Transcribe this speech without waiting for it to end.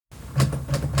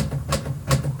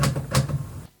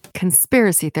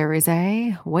Conspiracy theories,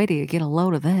 eh? Wait till you get a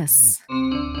load of this.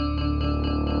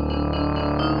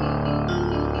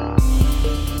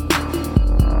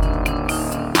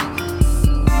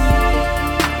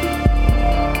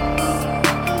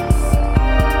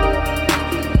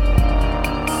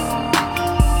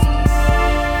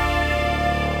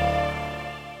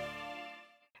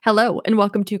 Hello, and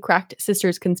welcome to Cracked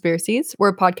Sisters Conspiracies. We're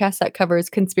a podcast that covers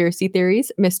conspiracy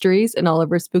theories, mysteries, and all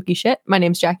of our spooky shit. My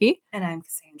name's Jackie. And I'm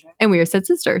Cassandra. And we are said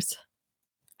sisters.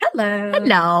 Hello.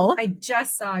 Hello. I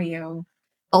just saw you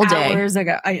All day. hours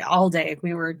ago. All day.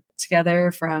 We were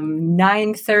together from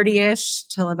 9:30ish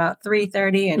till about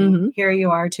 3:30, and here you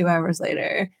are 2 hours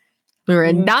later. We were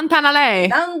in downtown LA.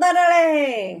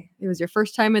 It It was your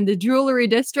first time in the jewelry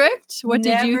district. What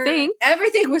did you think?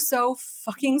 Everything was so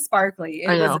fucking sparkly. It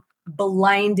was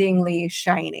blindingly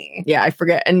shiny. Yeah, I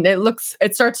forget. And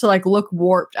it starts to look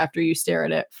warped after you stare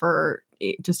at it for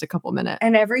just a couple minutes.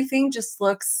 And everything just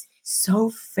looks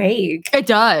so fake. It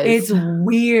does. It's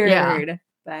weird. Yeah.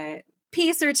 But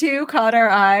piece or two caught our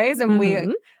eyes, and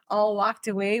we all walked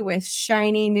away with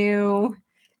shiny new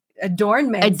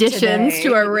additions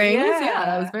to our rings. Yeah,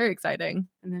 that was very exciting.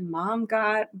 And then Mom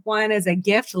got one as a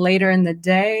gift later in the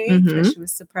day that she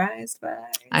was surprised by.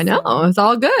 I know. It was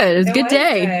all good. It was a good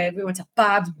day. Good. We went to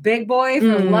Bob's Big Boy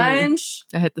for lunch.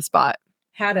 I hit the spot.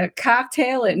 Had a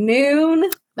cocktail at noon.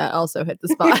 That also hit the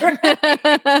spot.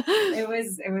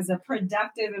 It was a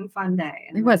productive and fun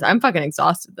day. It was. I'm fucking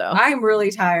exhausted though. I'm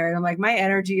really tired. I'm like, my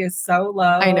energy is so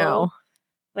low. I know.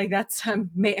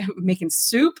 I'm making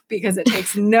soup because it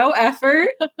takes no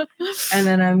effort. And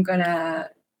then I'm going to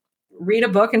read a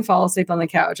book and fall asleep on the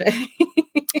couch.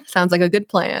 Sounds like a good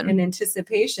plan. In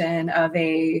anticipation of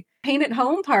a paint at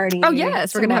home party. Oh,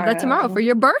 yes. We're going to have that tomorrow for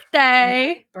your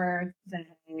birthday.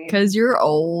 Because you're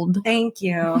old. Thank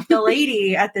you. The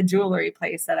lady at the jewelry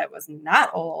place said I was not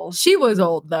old. She was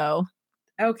old, though.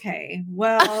 Okay.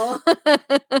 Well, then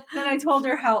I told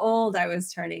her how old I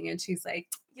was turning, and she's like,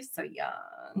 "You're so young."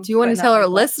 Do you want to tell our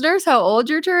listeners how old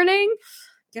you're turning?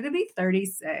 Gonna be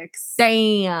 36.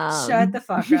 Damn. Shut the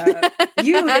fuck up.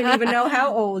 You didn't even know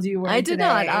how old you were. I did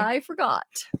not. I forgot.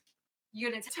 You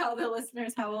gonna tell the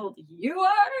listeners how old you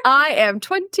are? I am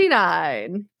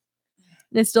 29.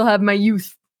 I still have my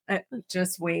youth.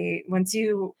 Just wait. Once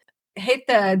you hit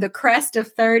the crest of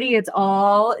 30, it's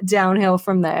all downhill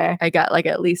from there. I got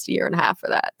at least a year and a half for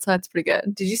that. So that's pretty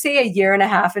good. Did you say a year and a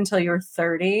half until you're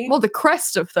 30? Well, the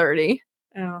crest of 30.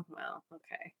 Oh, well,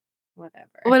 okay. Whatever.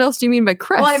 What else do you mean by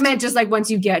crest? Well, I meant just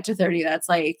once you get to 30, that's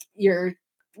you're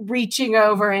reaching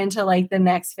over into the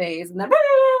next phase. And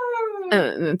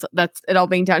then that's it all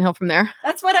being downhill from there.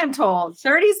 That's what I'm told.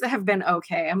 30s have been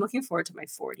okay. I'm looking forward to my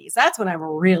 40s. That's when I'm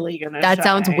really going to That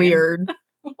sounds weird.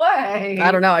 Why?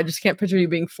 I don't know. I just can't picture you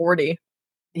being 40.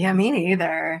 Yeah, me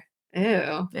neither.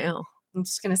 Ew. Ew. I'm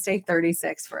just going to stay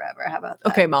 36 forever. How about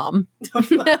that? Okay, Mom. But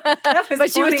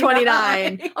she was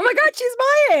 29. Oh my God, she's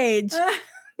my age.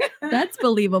 That's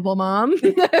believable, Mom.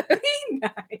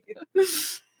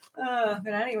 Nice.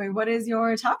 But anyway, what is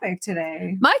your topic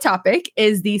today? My topic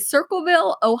is the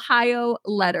Circleville, Ohio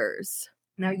letters.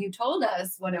 Now, you told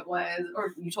us what it was,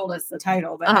 or you told us the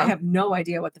title, but I have no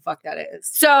idea what the fuck that is.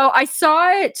 So I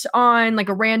saw it on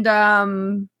a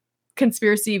random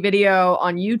conspiracy video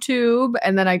on YouTube,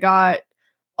 and then I got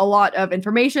a lot of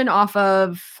information off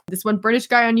of this one British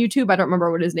guy on YouTube. I don't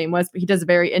remember what his name was, but he does a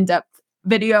very in-depth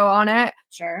video on it.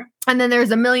 Sure. And then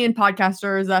there's a million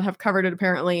podcasters that have covered it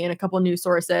apparently in a couple news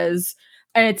sources.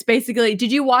 And it's basically,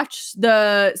 did you watch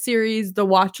the series The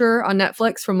Watcher on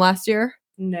Netflix from last year?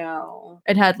 No.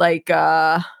 It had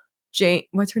Jane,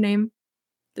 what's her name?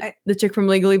 The chick from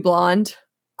Legally Blonde.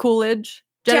 Coolidge.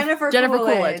 Jennifer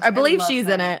Coolidge. I believe she's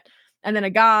in it. And then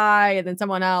a guy and then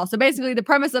someone else. So basically the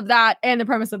premise of that and the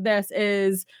premise of this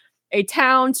is a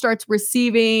town starts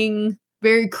receiving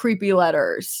very creepy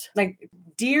letters.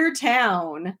 Dear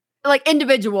Town.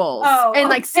 Individuals. Oh,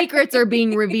 and okay. Secrets are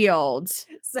being revealed.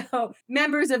 So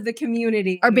members of the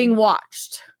community are being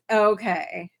watched.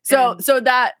 Okay. So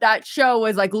that show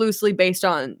was loosely based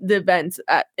on the events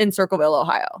in Circleville,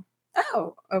 Ohio.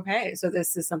 Oh, okay. So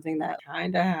this is something that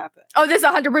kind of happened. Oh, this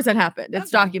 100% happened.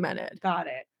 It's documented. Got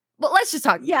it. But let's just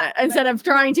talk about it instead of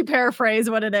trying to paraphrase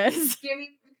what it is. Give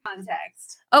me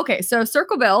context. Okay, so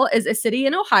Circleville is a city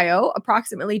in Ohio,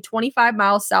 approximately 25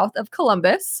 miles south of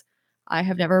Columbus. I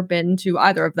have never been to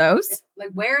either of those.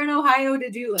 Where in Ohio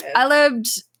did you live? I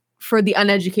lived, for the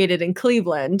uneducated, in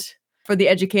Cleveland. For the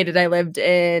educated, I lived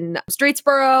in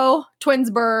Streetsboro,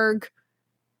 Twinsburg,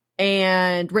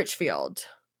 and Richfield.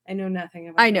 I know nothing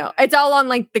about I know. It's all on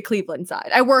the Cleveland side.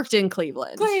 I worked in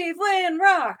Cleveland. Cleveland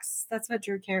rocks. That's what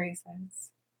Drew Carey says.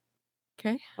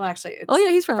 Okay. Well, actually, it's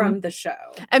he's from the show.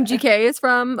 MGK is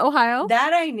from Ohio.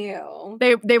 That I knew.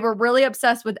 They were really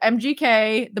obsessed with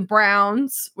MGK, the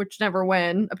Browns, which never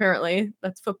win, apparently.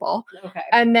 That's football. Okay.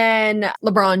 And then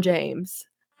LeBron James.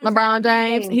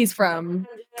 He's from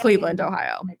Cleveland,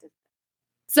 Ohio.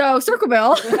 So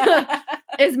Circleville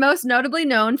is most notably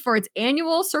known for its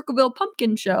annual Circleville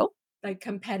Pumpkin Show. Like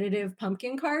competitive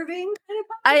pumpkin carving?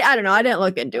 I don't know. I didn't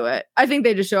look into it. I think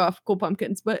they just show off cool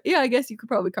pumpkins. But yeah, I guess you could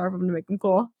probably carve them to make them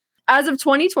cool. As of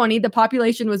 2020, the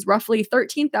population was roughly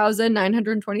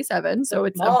 13,927. So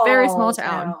it's a very small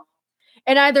town.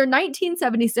 In either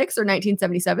 1976 or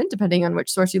 1977, depending on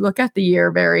which source you look at, the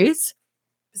year varies.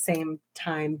 Same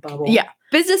time bubble. Yeah.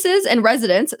 Businesses and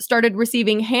residents started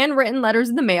receiving handwritten letters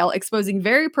in the mail exposing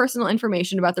very personal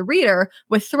information about the reader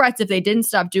with threats if they didn't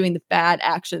stop doing the bad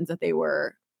actions that they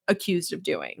were accused of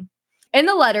doing. In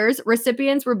the letters,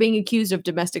 recipients were being accused of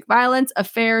domestic violence,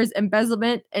 affairs,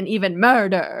 embezzlement, and even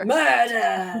murder.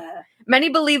 Many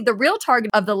believe the real target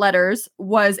of the letters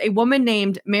was a woman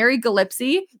named Mary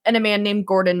Gillespie and a man named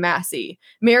Gordon Massey.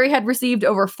 Mary had received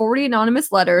over 40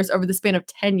 anonymous letters over the span of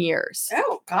 10 years.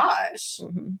 Oh, gosh.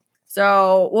 Mm-hmm.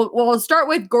 So we'll start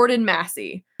with Gordon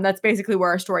Massey. That's basically where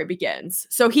our story begins.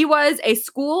 So he was a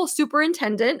school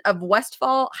superintendent of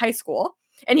Westfall High School,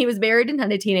 and he was married and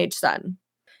had a teenage son.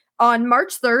 On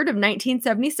March 3rd of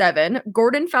 1977,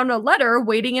 Gordon found a letter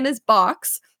waiting in his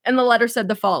box, and the letter said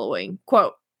the following,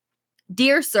 quote,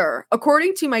 "Dear sir,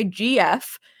 according to my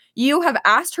GF, you have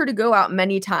asked her to go out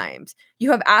many times.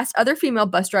 You have asked other female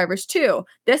bus drivers too.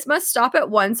 This must stop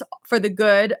at once for the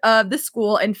good of the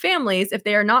school and families. If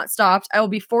they are not stopped, I will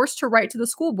be forced to write to the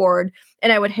school board,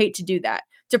 and I would hate to do that.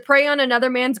 To prey on another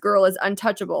man's girl is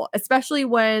untouchable, especially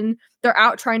when they're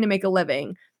out trying to make a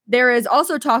living. There is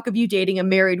also talk of you dating a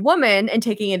married woman and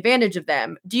taking advantage of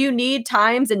them. Do you need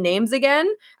times and names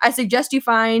again? I suggest you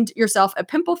find yourself a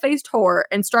pimple-faced whore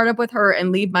and start up with her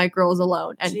and leave my girls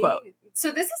alone." End quote.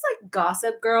 So this is like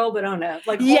Gossip Girl, but on a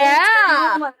like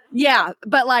yeah,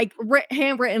 but like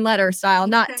handwritten letter style,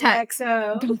 not text.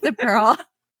 Gossip Girl,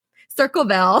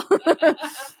 Circleville.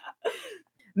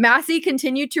 Massey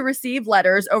continued to receive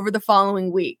letters over the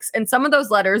following weeks, and some of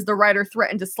those letters, the writer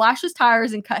threatened to slash his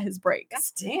tires and cut his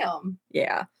brakes. Damn.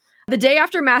 Yeah. The day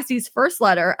after Massey's first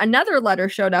letter, another letter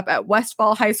showed up at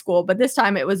Westfall High School, but this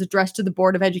time it was addressed to the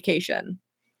Board of Education.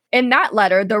 In that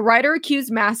letter, the writer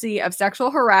accused Massey of sexual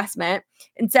harassment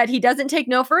and said he doesn't take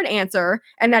no for an answer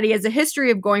and that he has a history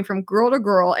of going from girl to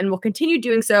girl and will continue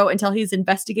doing so until he's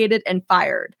investigated and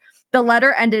fired. The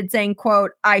letter ended saying,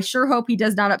 quote, "I sure hope he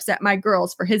does not upset my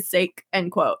girls for his sake,"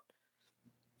 end quote.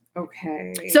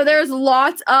 Okay. So there's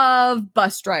lots of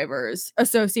bus drivers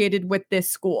associated with this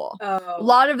school. Oh. A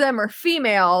lot of them are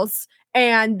females,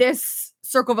 and this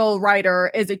Circleville writer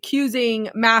is accusing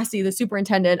Massey, the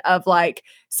superintendent, of like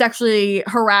sexually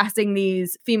harassing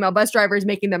these female bus drivers,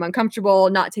 making them uncomfortable,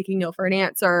 not taking no for an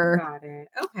answer. Got it.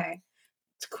 Okay.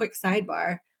 Quick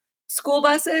sidebar. School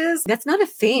buses, that's not a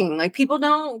thing. Like, people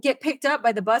don't get picked up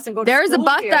by the bus and go to There's a school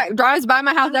bus here. that drives by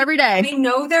my house every day. I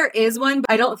know there is one, but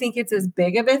I don't think it's as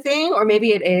big of a thing, or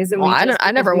maybe it is. And Well,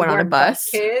 I never went on a bus.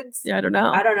 Kids. Yeah, I don't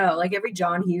know. Like every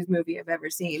John Hughes movie I've ever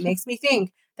seen makes me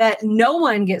think that no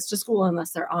one gets to school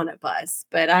unless they're on a bus.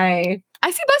 But I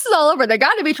see buses all over. They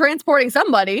got to be transporting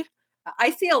somebody.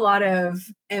 I see a lot of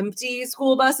empty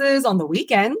school buses on the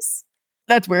weekends.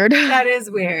 That's weird. That is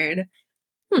weird.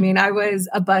 I mean, I was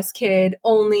a bus kid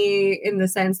only in the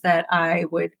sense that I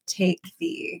would take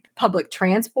the public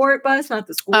transport bus, not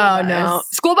the school bus. Oh, no.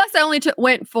 School bus, I only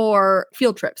went for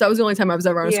field trips. That was the only time I was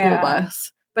ever on a school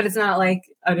bus. But it's not like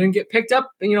I didn't get picked up,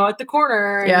 at the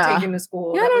corner and taken to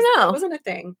school. Yeah, I don't know. That wasn't a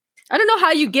thing. I don't know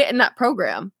how you get in that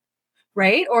program.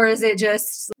 Right? Or is it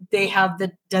just they have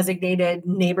the designated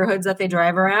neighborhoods that they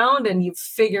drive around and you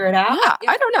figure it out? Yeah,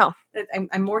 I don't know.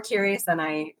 I'm more curious than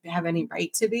I have any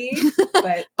right to be.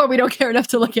 But, but we don't care enough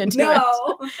to look into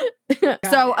it.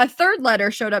 So a third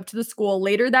letter showed up to the school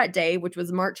later that day, which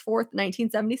was March 4th,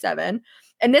 1977.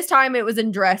 And this time it was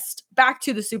addressed back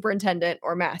to the superintendent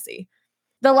or Massey.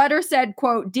 The letter said,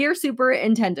 quote, "Dear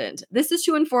Superintendent, this is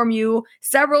to inform you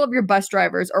several of your bus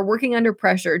drivers are working under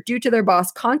pressure due to their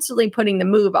boss constantly putting the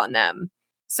move on them."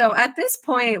 So at this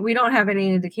point, we don't have any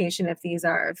indication if these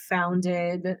are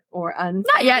founded or unfounded.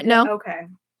 Not yet, no. Okay.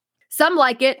 Some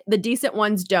like it, the decent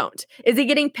ones don't. Is he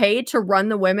getting paid to run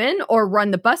the women or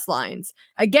run the bus lines?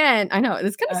 Again, I know,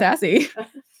 it's kind of sassy.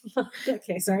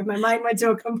 Okay, sorry. My mind went to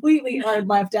a completely hard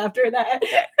left after that.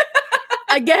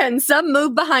 Again, some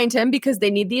move behind him because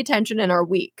they need the attention and are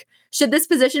weak. Should this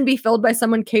position be filled by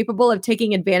someone capable of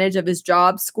taking advantage of his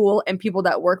job, school, and people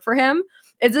that work for him?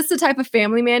 Is this the type of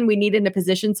family man we need in a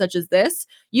position such as this?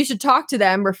 You should talk to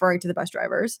them, referring to the bus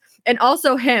drivers, and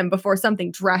also him before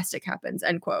something drastic happens,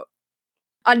 end quote.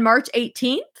 On March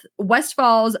 18th,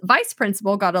 Westfall's vice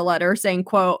principal got a letter saying,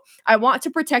 quote, I want to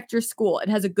protect your school. It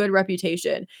has a good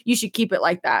reputation. You should keep it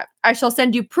like that. I shall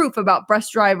send you proof about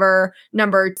bus driver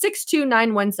number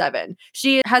 62917.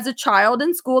 She has a child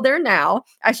in school there now.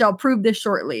 I shall prove this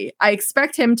shortly. I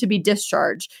expect him to be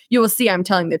discharged. You will see I'm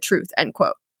telling the truth, end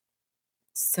quote.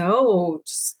 So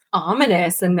just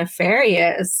ominous and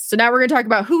nefarious. So now we're going to talk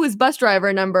about who is bus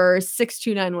driver number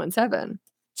 62917.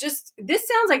 Just, this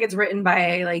sounds like it's written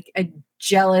by like a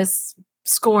jealous,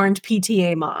 scorned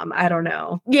PTA mom. I don't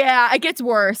know. Yeah, it gets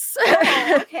worse.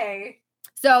 Oh, okay.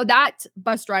 So that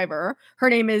bus driver,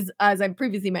 her name is, as I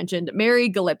previously mentioned, Mary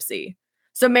Gillespie.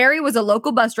 So Mary was a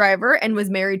local bus driver and was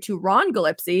married to Ron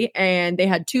Gillespie, and they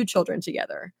had 2 children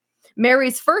together.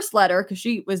 Mary's first letter, because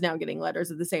she was now getting letters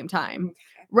at the same time,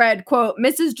 read, quote,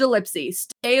 Mrs. Gillespie,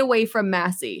 stay away from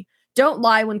Massey. Don't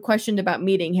lie when questioned about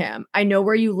meeting him. I know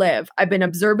where you live. I've been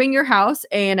observing your house,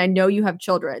 and I know you have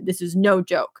children. This is no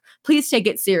joke. Please take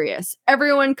it serious.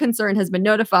 Everyone concerned has been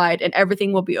notified, and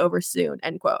everything will be over soon,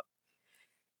 end quote.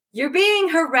 You're being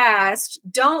harassed.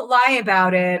 Don't lie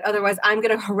about it. Otherwise, I'm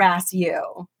going to harass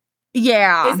you.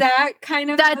 Yeah. Is that kind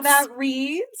of how that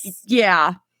reads?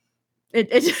 Yeah.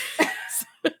 It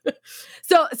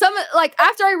So some, like,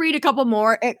 after I read a couple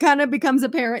more, it kind of becomes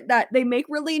apparent that they make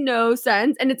really no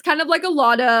sense. And it's kind of like a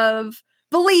lot of,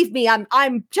 believe me,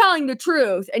 I'm telling the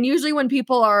truth. And usually when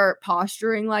people are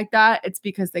posturing like that, it's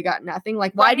because they got nothing.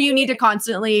 Like, why do you need to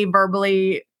constantly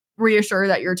verbally reassure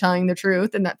that you're telling the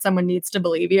truth and that someone needs to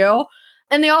believe you?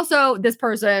 And they also, this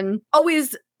person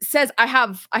always says, I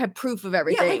have proof of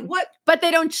everything. Yeah, like what? But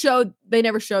they never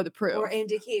show the proof. Or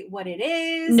indicate what it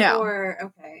is. No.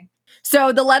 Okay.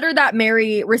 So the letter that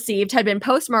Mary received had been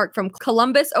postmarked from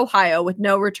Columbus, Ohio, with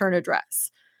no return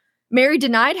address. Mary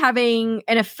denied having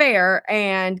an affair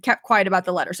and kept quiet about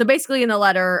the letter. So basically in the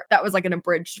letter, that was like an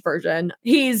abridged version.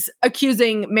 He's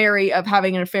accusing Mary of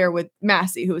having an affair with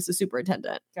Massey, who was the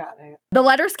superintendent. Got it. The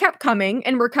letters kept coming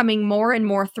and were coming more and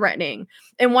more threatening.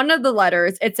 In one of the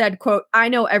letters, it said, quote, I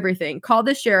know everything. Call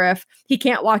the sheriff. He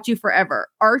can't watch you forever.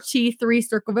 RT3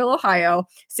 Circleville, Ohio,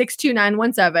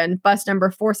 62917, bus number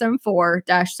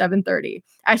 474-730.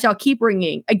 I shall keep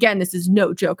ringing. Again, this is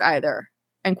no joke either,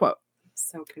 end quote.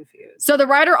 So confused. So the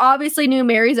writer obviously knew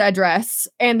Mary's address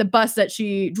and the bus that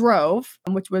she drove,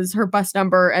 which was her bus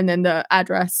number and then the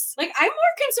address. Like, I'm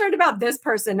more concerned about this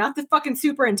person, not the fucking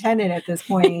superintendent at this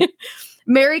point.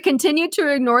 Mary continued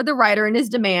to ignore the writer and his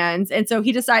demands, and so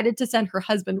he decided to send her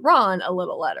husband Ron a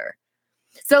little letter.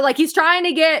 So, like, he's trying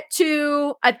to get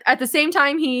to, at the same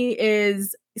time he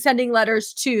is sending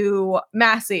letters to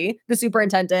Massey, the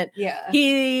superintendent. Yeah.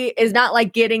 He is not,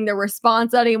 like, getting the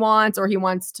response that he wants, or he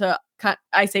wants to,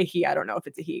 I say he, I don't know if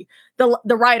it's a he. The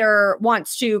writer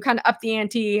wants to kind of up the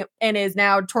ante and is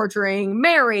now torturing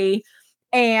Mary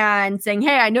and saying,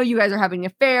 hey, I know you guys are having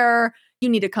an affair. You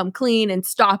need to come clean and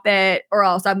stop it, or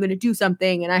else I'm going to do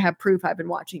something, and I have proof I've been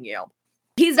watching you.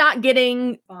 He's not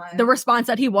getting the response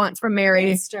that he wants from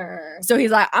Mary. So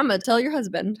he's like, I'm going to tell your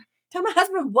husband. Tell my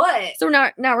husband what? So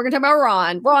now we're going to talk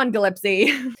about Ron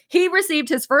Gillespie. He received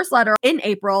his first letter in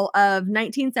April of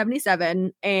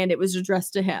 1977, and it was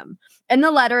addressed to him. In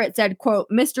the letter, it said, quote,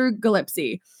 Mr.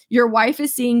 Gillespie, your wife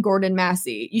is seeing Gordon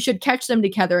Massey. You should catch them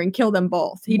together and kill them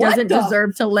both. He doesn't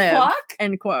deserve to live,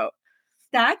 end quote.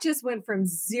 That just went from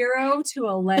 0 to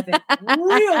 11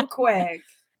 real quick.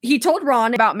 He told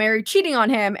Ron about Mary cheating on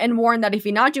him and warned that if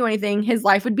he not do anything, his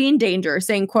life would be in danger,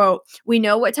 saying, quote, we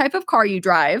know what type of car you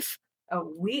drive.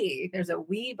 There's a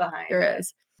we behind there it.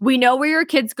 Is. We know where your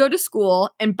kids go to school.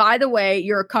 And by the way,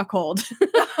 you're a cuckold.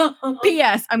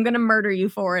 P.S. I'm going to murder you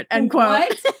for it. End quote.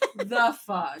 What the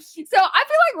fuck? So I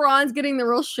feel like Ron's getting the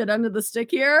real shit under the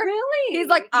stick here. Really? He's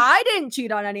like, I didn't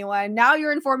cheat on anyone. Now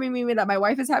you're informing me that my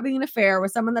wife is having an affair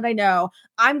with someone that I know.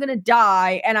 I'm going to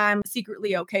die and I'm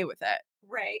secretly okay with it.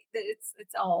 Right. It's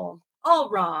all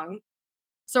wrong.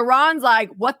 So Ron's like,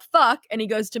 what the fuck? And he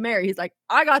goes to Mary. He's like,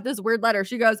 I got this weird letter.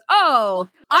 She goes, oh,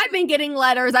 I've been getting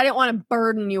letters. I didn't want to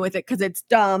burden you with it because it's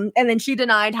dumb. And then she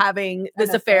denied having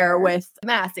this affair with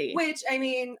Massey. Which, I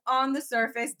mean, on the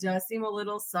surface does seem a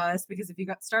little sus, because if you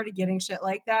started getting shit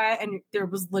like that and there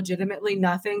was legitimately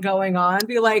nothing going on,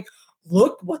 be like,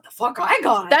 look what the fuck I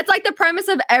got. That's like the premise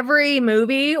of every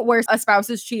movie where a spouse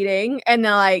is cheating and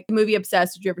they're like, movie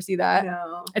Obsessed. Did you ever see that?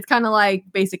 No. It's kind of like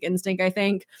Basic Instinct, I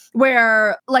think,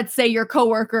 where let's say your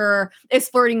coworker is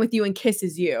flirting with you and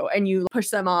kisses you and you push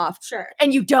them off. Sure.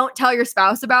 And you don't tell your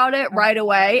spouse about it right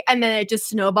away. And then it just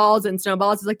snowballs and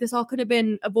snowballs. It's like, this all could have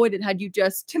been avoided had you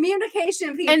just...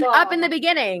 Communication, people. And up in the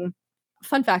beginning.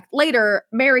 Fun fact, later,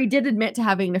 Mary did admit to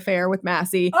having an affair with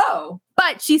Massey. Oh.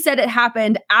 But she said it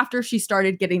happened after she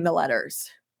started getting the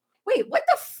letters. Wait, what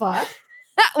the fuck?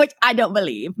 Which I don't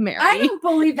believe, Mary. I don't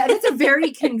believe that. It's a very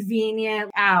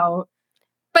convenient out.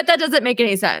 But that doesn't make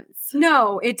any sense.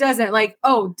 No, it doesn't. Like,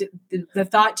 oh, the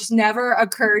thought just never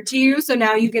occurred to you. So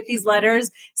now you get these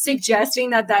letters suggesting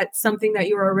that that's something that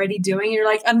you were already doing. And you're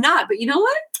like, I'm not. But you know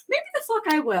what? Maybe the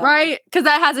fuck I will. Right? Because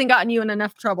that hasn't gotten you in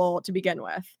enough trouble to begin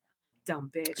with.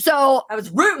 Dumb bitch. So I was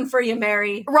rooting for you,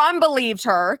 Mary. Ron believed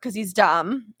her because he's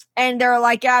dumb. And they're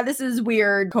like, yeah, this is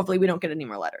weird. Hopefully we don't get any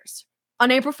more letters.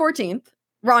 On April 14th,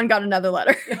 Ron got another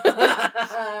letter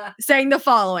saying the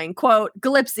following, quote,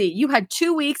 Glipsy, you had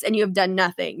 2 weeks and you have done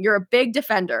nothing. You're a big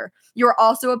defender. You are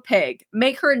also a pig.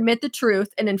 Make her admit the truth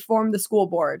and inform the school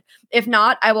board. If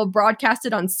not, I will broadcast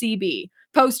it on CB.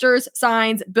 Posters,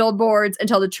 signs, billboards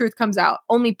until the truth comes out.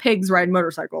 Only pigs ride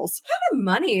motorcycles. How much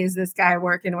money is this guy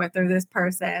working with or this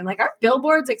person? Like, are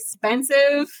billboards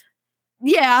expensive?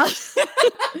 Yeah.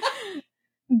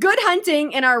 Good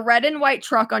hunting in our red and white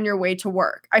truck on your way to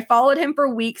work. I followed him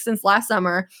for weeks since last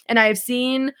summer, and I have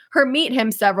seen her meet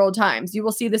him several times. You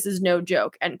will see this is no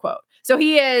joke, end quote. So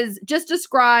he has just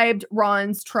described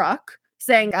Ron's truck,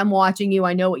 saying, I'm watching you.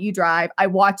 I know what you drive. I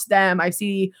watch them. I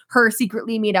see her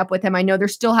secretly meet up with him. I know they're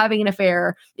still having an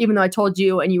affair, even though I told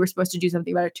you and you were supposed to do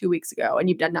something about it 2 weeks ago, and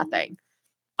you've done nothing.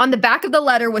 On the back of the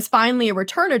letter was finally a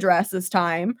return address this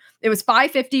time. It was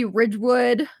 550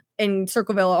 Ridgewood in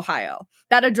Circleville, Ohio.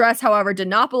 That address, however, did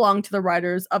not belong to the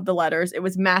writers of the letters. It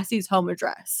was Massey's home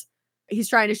address. He's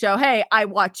trying to show, hey, I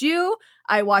watch you,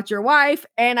 I watch your wife,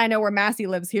 and I know where Massey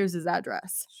lives. Here's his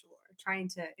address. Sure. Trying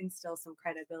to instill some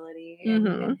credibility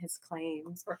in his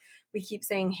claims. Or we keep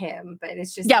saying him, but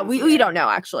it's just... Yeah, we don't know,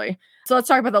 actually. So let's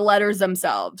talk about the letters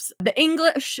themselves. The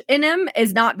English in him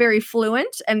is not very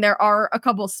fluent, and there are a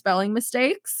couple spelling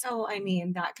mistakes. Oh, I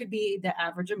mean, that could be the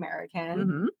average American.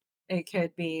 Mm-hmm. It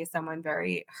could be someone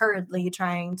very hurriedly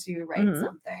trying to write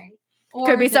something. Or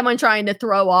could be someone trying to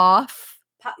throw off.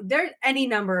 There's any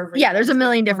number of reasons. Yeah, there's a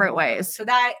million different ways. So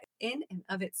that in and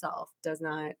of itself does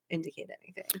not indicate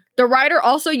anything. The writer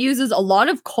also uses a lot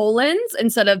of colons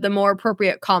instead of the more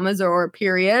appropriate commas or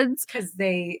periods. Because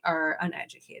they are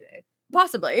uneducated.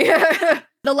 Possibly.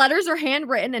 The letters are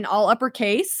handwritten in all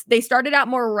uppercase. They started out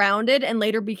more rounded and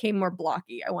later became more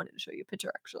blocky. I wanted to show you a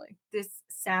picture, actually. This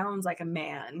sounds like a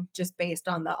man just based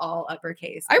on the all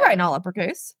uppercase. I write in all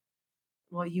uppercase.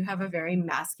 Well, you have a very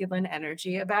masculine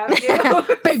energy about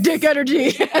you. Big dick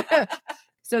energy.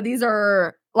 So these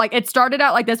are, like, it started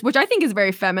out like this, which I think is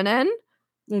very feminine.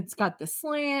 It's got the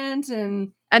slant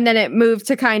and then it moved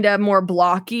to kind of more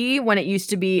blocky when it used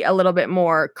to be a little bit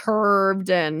more curved.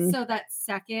 And so that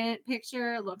second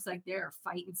picture looks like they're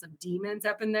fighting some demons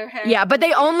up in their head. Yeah, but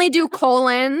they only do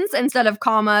colons instead of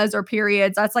commas or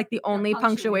periods. That's like the only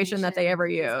punctuation that they ever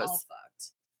use.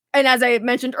 And as I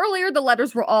mentioned earlier, the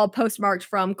letters were all postmarked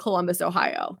from Columbus,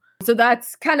 Ohio. So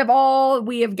that's kind of all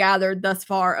we have gathered thus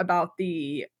far about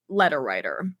the letter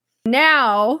writer.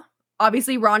 Now,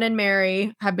 obviously, Ron and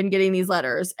Mary have been getting these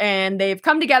letters and they've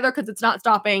come together because it's not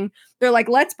stopping. They're like,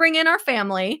 let's bring in our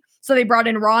family. So they brought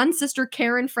in Ron's sister,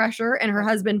 Karen Fresher, and her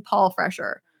husband, Paul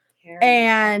Fresher.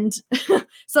 And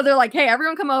so they're like, hey,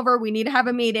 everyone come over. We need to have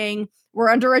a meeting. We're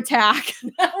under attack.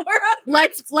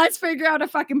 Let's figure out a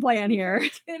fucking plan here.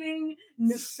 Getting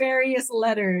nefarious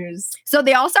letters. So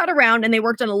they all sat around and they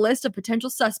worked on a list of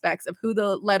potential suspects of who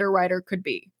the letter writer could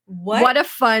be. What a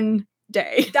fun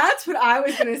day. That's what I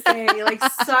was going to say. Like,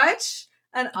 such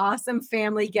an awesome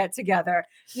family get together.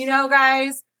 You know,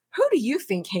 guys, who do you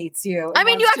think hates you? I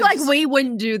mean, you act like we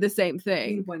wouldn't do the same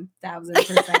thing.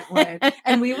 1000% would.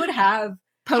 And we would have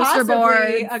poster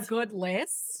boards. A good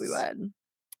list. We would.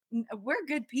 We're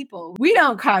good people. We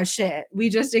don't cause shit. We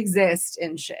just exist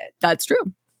in shit. That's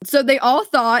true. So they all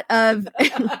thought of...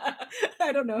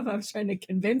 I don't know if I was trying to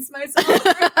convince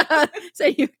myself.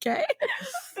 Say, you okay?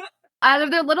 Out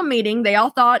of their little meeting, they all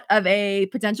thought of a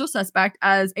potential suspect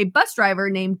as a bus driver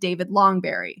named David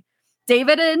Longberry.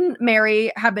 David and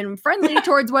Mary have been friendly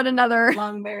towards one another.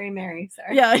 Longberry Mary,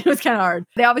 sorry. Yeah, it was kind of hard.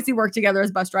 They obviously work together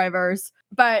as bus drivers,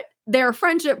 but Their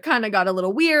friendship kind of got a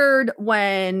little weird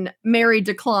when Mary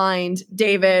declined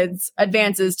David's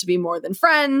advances to be more than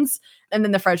friends. And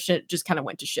then the friendship just kind of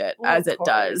went to shit, as it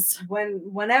does.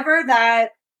 Whenever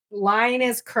that line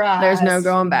is crossed, there's no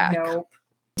going back. Nope.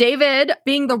 David,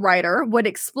 being the writer, would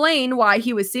explain why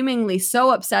he was seemingly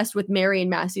so obsessed with Mary and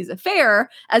Massey's affair,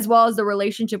 as well as the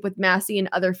relationship with Massey and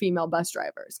other female bus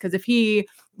drivers. Because if he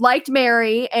liked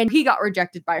Mary and he got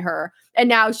rejected by her, and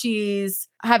now she's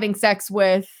having sex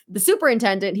with the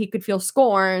superintendent, he could feel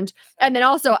scorned. And then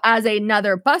also, as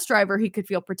another bus driver, he could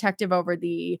feel protective over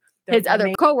his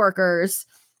other coworkers.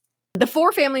 The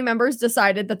 4 family members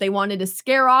decided that they wanted to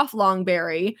scare off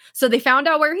Longberry, so they found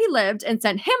out where he lived and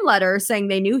sent him letters saying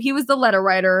they knew he was the letter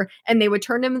writer and they would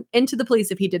turn him into the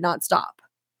police if he did not stop.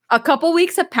 A couple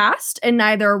weeks had passed and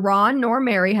neither Ron nor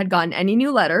Mary had gotten any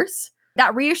new letters.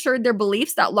 That reassured their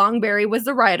beliefs that Longberry was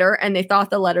the writer, and they thought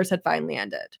the letters had finally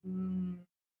ended.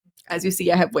 As you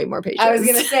see, I have way more pages. I was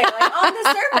going to say, like, on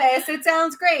the surface, it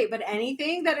sounds great, but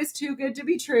anything that is too good to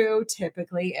be true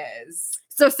typically is.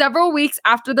 So several weeks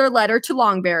after their letter to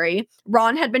Longberry,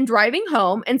 Ron had been driving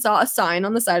home and saw a sign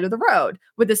on the side of the road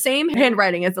with the same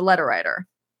handwriting as the letter writer.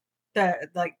 The,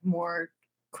 like, more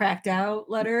cracked out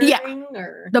lettering? Yeah,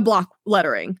 or? The block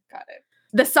lettering. Got it.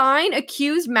 The sign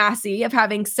accused Massey of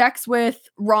having sex with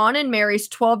Ron and Mary's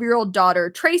 12-year-old daughter,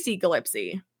 Tracy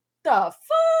Gillespie. The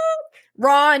fuck?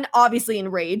 Ron, obviously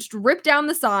enraged, ripped down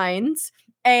the signs,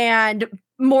 and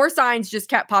more signs just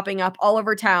kept popping up all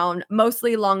over town,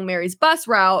 mostly along Mary's bus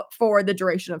route for the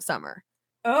duration of summer.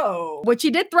 Oh. Which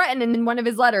he did threaten in one of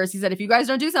his letters. He said, if you guys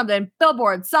don't do something,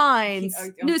 billboards, signs,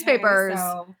 newspapers.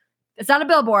 So it's not a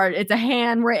billboard. It's a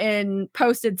handwritten,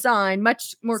 posted sign,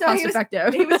 much more cost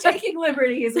effective. He was taking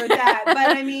liberties with that. But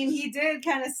I mean, he did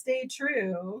kind of stay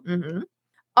true. Mm-hmm.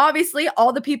 Obviously,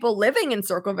 all the people living in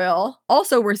Circleville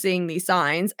also were seeing these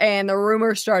signs, and the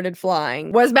rumors started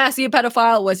flying. Was Massey a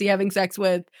pedophile? Was he having sex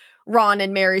with Ron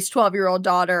and Mary's 12-year-old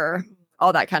daughter?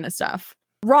 All that kind of stuff.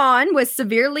 Ron was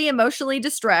severely emotionally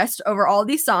distressed over all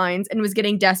these signs and was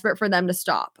getting desperate for them to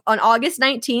stop. On August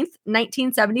 19th,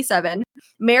 1977,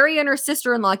 Mary and her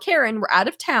sister-in-law Karen were out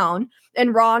of town,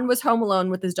 and Ron was home alone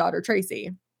with his daughter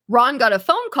Tracy. Ron got a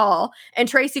phone call, and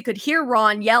Tracy could hear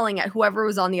Ron yelling at whoever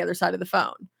was on the other side of the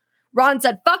phone. Ron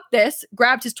said, "Fuck this,"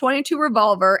 grabbed his .22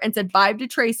 revolver and said bye to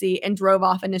Tracy and drove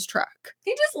off in his truck.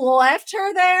 He just left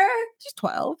her there? She's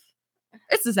 12.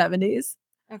 It's the 70s.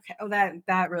 Okay. Oh,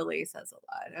 that really says a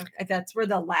lot. Okay. That's where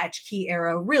the latchkey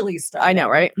era really started. I know,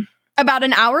 right? About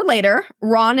an hour later,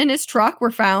 Ron and his truck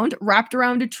were found wrapped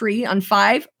around a tree on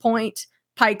 5 Point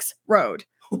Pikes Road.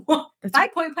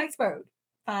 5 Point Pikes Road.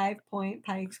 5 Point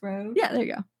Pikes Road. Yeah, there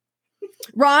you go.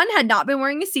 Ron had not been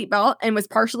wearing a seatbelt and was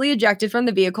partially ejected from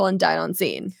the vehicle and died on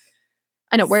scene.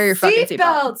 I know, wear your fucking seatbelt.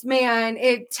 Seatbelts, man.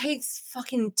 It takes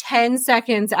fucking 10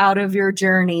 seconds out of your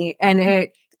journey, and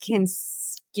it can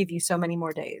give you so many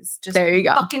more days. Just there you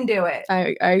go. Fucking do it.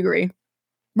 I agree.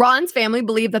 Ron's family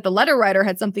believed that the letter writer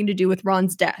had something to do with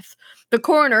Ron's death. The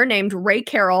coroner, named Ray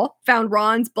Carroll, found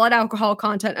Ron's blood alcohol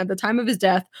content at the time of his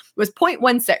death was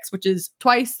 0.16, which is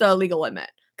twice the legal limit,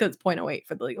 because it's 0.08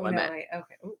 for the legal limit.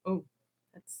 Okay. Oh,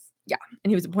 yeah,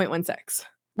 and he was at 0.16.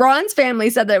 Ron's family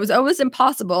said that it was almost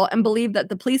impossible and believed that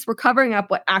the police were covering up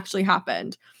what actually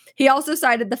happened. He also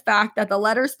cited the fact that the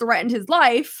letters threatened his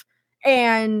life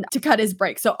and to cut his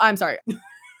brakes. So I'm sorry.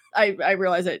 I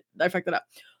realized I fucked it up.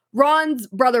 Ron's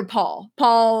brother, Paul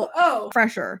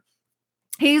Fresher.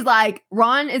 He's like,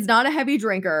 Ron is not a heavy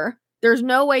drinker. There's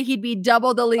no way he'd be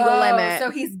double the legal limit.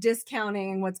 So he's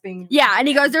discounting what's being... Yeah, and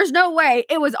he goes, there's no way.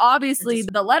 It was obviously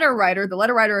the letter writer. The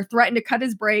letter writer threatened to cut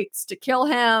his brakes, to kill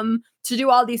him, to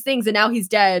do all these things, and now he's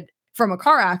dead from a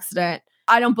car accident.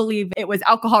 I don't believe it was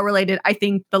alcohol related. I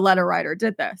think the letter writer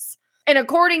did this. And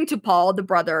according to Paul, the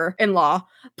brother-in-law,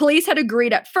 police had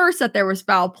agreed at first that there was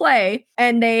foul play,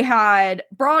 and they had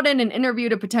brought in and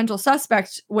interviewed a potential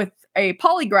suspect with a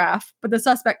polygraph, but the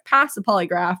suspect passed the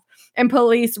polygraph, and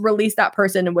police released that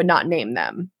person and would not name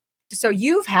them. So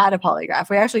you've had a polygraph.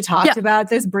 We actually talked about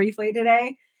this briefly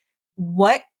today.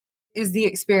 What is the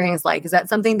experience like? Is that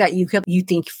something that you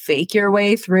think fake your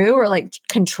way through, or like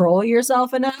control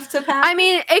yourself enough to pass? I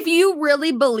mean, if you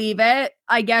really believe it,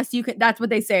 I guess you can. That's what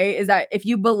they say, is that if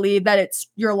you believe that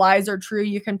your lies are true,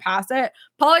 you can pass it.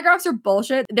 Polygraphs are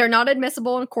bullshit. They're not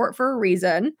admissible in court for a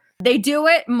reason. They do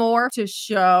it more to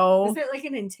show. Is it like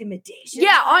an intimidation?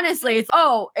 Yeah, honestly, it's,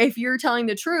 if you're telling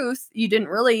the truth, you didn't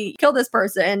really kill this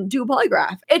person, do a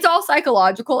polygraph. It's all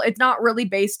psychological. It's not really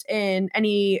based in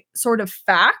any sort of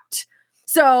fact.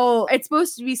 So it's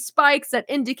supposed to be spikes that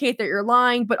indicate that you're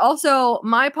lying, but also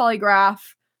my polygraph,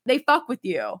 they fuck with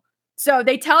you. So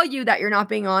they tell you that you're not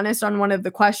being honest on one of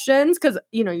the questions because,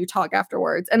 you know, you talk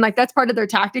afterwards. And like, that's part of their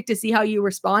tactic to see how you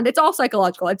respond. It's all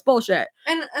psychological. It's bullshit.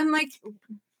 And like,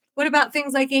 what about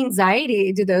things like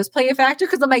anxiety? Do those play a factor?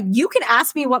 Because I'm like, you can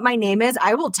ask me what my name is.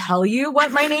 I will tell you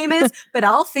what my name is, but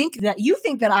I'll think that you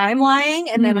think that I'm lying,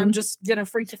 and then I'm just gonna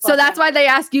freak the fuck So that's out. why they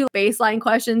ask you baseline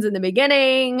questions in the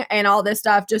beginning and all this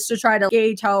stuff, just to try to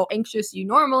gauge how anxious you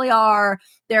normally are.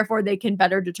 Therefore, they can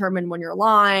better determine when you're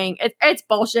lying. It's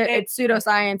bullshit. It's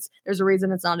pseudoscience. There's a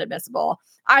reason it's not admissible.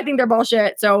 I think they're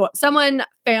bullshit. So someone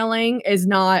failing is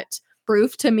not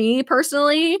proof to me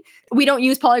personally. We don't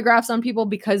use polygraphs on people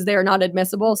because they're not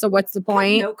admissible. So what's the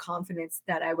point? I have no confidence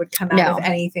that I would come out of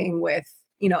anything with,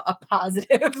 you know, a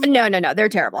positive. No. They're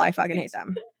terrible. I fucking hate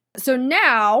them. So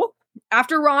now,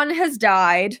 after Ron has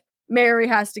died, Mary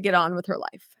has to get on with her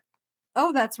life.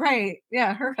 Oh, that's right.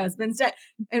 Yeah, her husband's dead.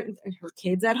 And her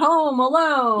kid's at home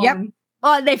alone. Yep.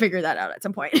 Well, they figured that out at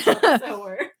some point.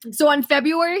 So on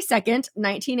February 2nd,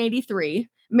 1983,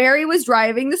 Mary was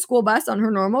driving the school bus on her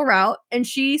normal route, and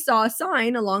she saw a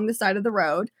sign along the side of the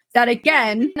road that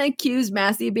again accused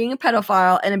Massey of being a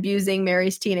pedophile and abusing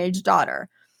Mary's teenage daughter.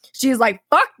 She's like,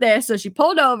 fuck this. So she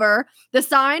pulled over. The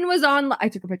sign was on, I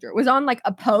took a picture. It was on like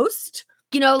a post,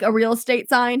 you know, a real estate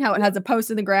sign, how it has a post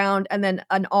in the ground and then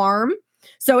an arm.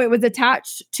 So it was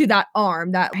attached to that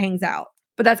arm that hangs out.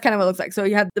 But that's kind of what it looks like. So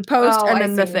you have the post and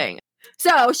then the thing.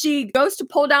 So she goes to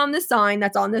pull down the sign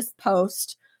that's on this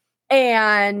post.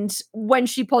 And when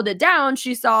she pulled it down,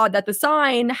 she saw that the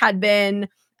sign had been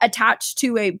attached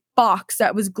to a box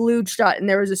that was glued shut, and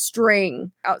there was a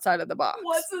string outside of the box.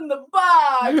 What's in the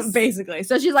box? Basically.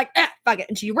 So she's like, fuck it.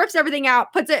 And she rips everything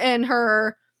out, puts it in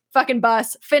her fucking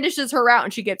bus, finishes her route,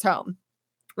 and she gets home.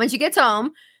 When she gets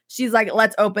home, she's like,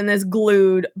 let's open this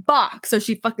glued box. So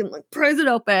she fucking like pries it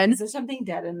open. Is there something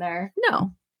dead in there?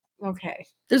 No. Okay.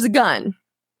 There's a gun.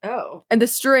 Oh. And the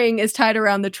string is tied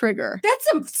around the trigger. That's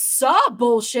some saw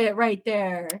bullshit right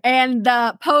there. And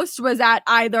the post was at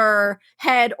either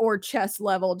head or chest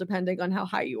level, depending on how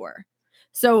high you were.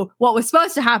 So what was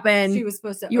supposed to happen, you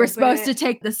were supposed to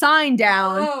take the sign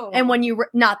down. Oh. And when you,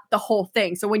 not the whole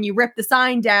thing. So when you rip the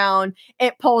sign down,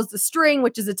 it pulls the string,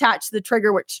 which is attached to the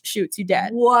trigger, which shoots you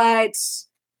dead. What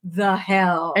the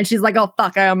hell? And she's like, oh,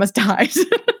 fuck, I almost died.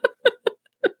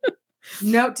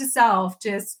 Note to self,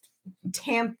 just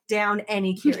tamp down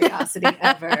any curiosity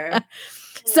ever.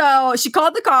 So she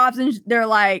called the cops and they're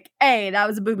like, hey, that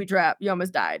was a booby trap. You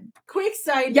almost died. Quick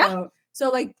side note. So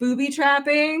like booby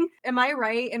trapping, am I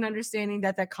right in understanding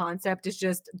that that concept is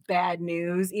just bad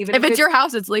news? Even if it's your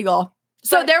house, it's legal.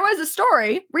 So there was a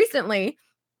story recently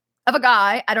of a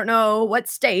guy, I don't know what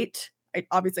state,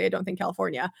 obviously I don't think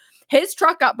California. His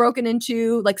truck got broken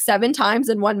into like 7 times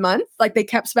in 1 month. Like they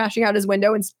kept smashing out his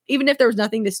window, and even if there was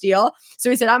nothing to steal. So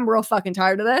he said, I'm real fucking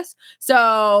tired of this.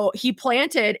 So he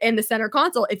planted in the center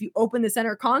console. If you open the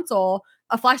center console,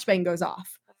 a flashbang goes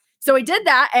off. So he did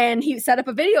that, and he set up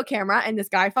a video camera, and this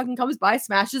guy fucking comes by,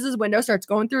 smashes his window, starts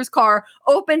going through his car,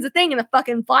 opens the thing, and a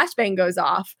fucking flashbang goes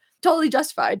off. Totally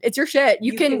justified. It's your shit.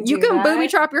 You can booby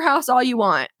trap your house all you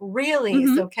want. Really?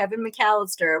 Mm-hmm. So Kevin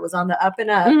McAllister was on the up and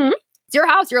up. Mm-hmm. It's your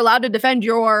house. You're allowed to defend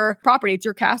your property. It's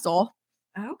your castle.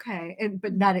 Okay.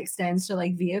 But that extends to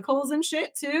like vehicles and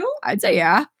shit too? I'd say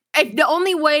yeah. If the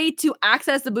only way to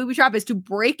access the booby trap is to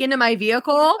break into my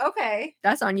vehicle, okay,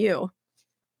 that's on you.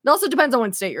 It also depends on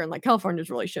what state you're in. Like California's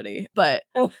really shitty, but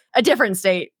a different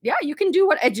state, yeah, you can do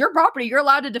what it's your property. You're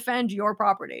allowed to defend your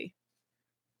property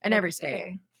in every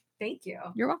state. Thank you.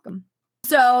 You're welcome.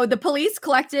 So the police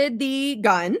collected the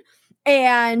gun,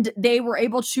 and they were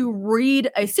able to read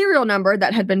a serial number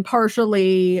that had been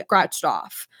partially scratched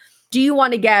off. Do you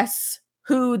want to guess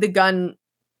who the gun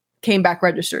came back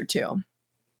registered to?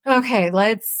 Okay,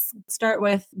 let's start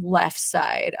with left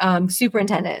side.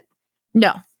 Superintendent.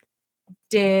 No.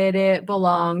 Did it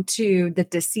belong to the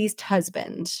deceased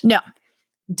husband? No.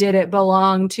 Did it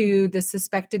belong to the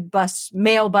suspected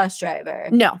male bus driver?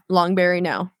 No. Longberry,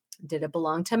 no. Did it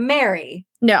belong to Mary?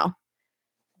 No.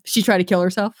 She tried to kill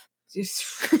herself?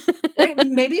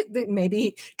 maybe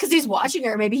because he's watching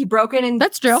her. Maybe he broke in and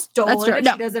that's true. Stolen that's true. it.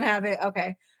 No. She doesn't have it.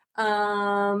 Okay.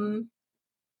 One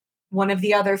of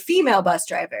the other female bus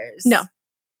drivers. No.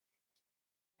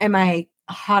 Am I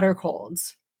hot or cold?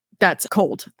 That's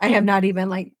cold. I have not even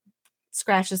like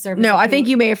scratched the surface. No, I think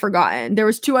you may have forgotten. There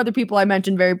was 2 other people I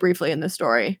mentioned very briefly in the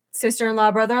story.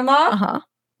 Sister-in-law, brother-in-law. Uh-huh.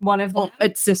 One of them. Well,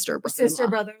 it's sister,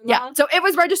 brother-in-law. Yeah. So it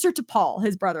was registered to Paul,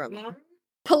 his brother-in-law. Yeah.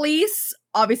 Police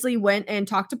obviously went and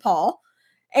talked to Paul,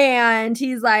 and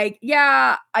he's like,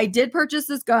 yeah, I did purchase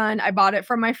this gun. I bought it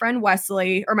from my friend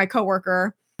Wesley, or my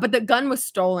coworker, but the gun was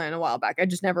stolen a while back. I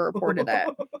just never reported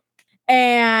it.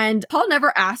 And Paul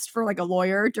never asked for like a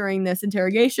lawyer during this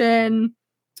interrogation.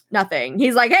 Nothing.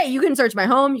 He's like, hey, you can search my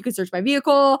home. You can search my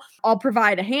vehicle. I'll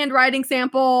provide a handwriting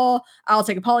sample. I'll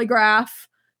take a polygraph.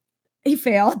 He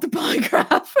failed the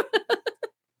polygraph.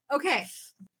 Okay.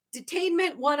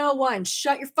 Detainment 101.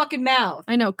 Shut your fucking mouth.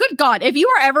 I know. Good God. If you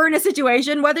are ever in a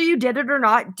situation, whether you did it or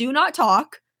not, do not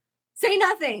talk. Say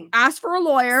nothing. Ask for a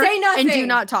lawyer. Say nothing. And do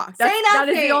not talk. Say nothing. That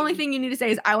is the only thing you need to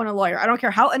say is, I want a lawyer. I don't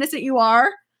care how innocent you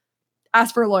are.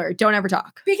 Ask for a lawyer. Don't ever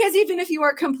talk. Because even if you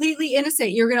are completely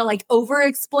innocent, you're going to like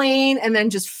over-explain and then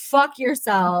just fuck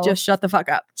yourself. Just shut the fuck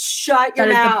up. Shut your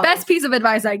mouth. That is the best piece of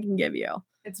advice I can give you.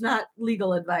 It's not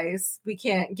legal advice. We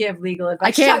can't give legal advice.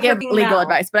 I can't give legal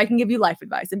advice, but I can give you life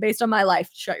advice. And based on my life,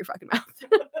 shut your fucking mouth.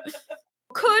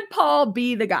 Could Paul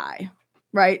be the guy,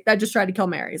 right, that just tried to kill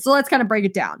Mary? So let's kind of break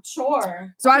it down.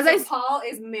 Sure. So Paul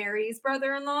is Mary's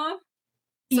brother-in-law?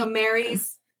 So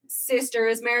Mary's sister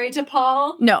is married to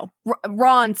Paul? No.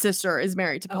 Ron's sister is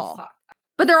married to Paul. Fuck.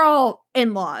 But they're all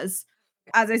in-laws.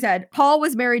 As I said, Paul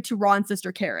was married to Ron's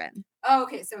sister, Karen. Oh,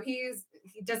 okay. So he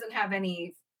doesn't have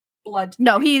any blood.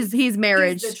 No, he's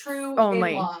marriage He's the true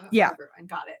only. in-law. Yeah. Everyone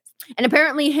got it. And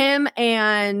apparently him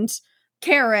and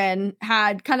Karen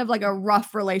had kind of like a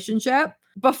rough relationship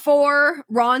before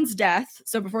Ron's death.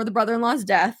 So before the brother-in-law's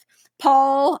death,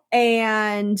 Paul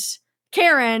and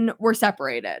Karen were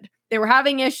separated. They were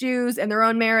having issues in their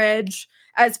own marriage.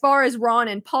 As far as Ron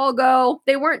and Paul go,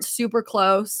 they weren't super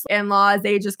close in-laws.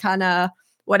 They just kind of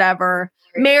whatever.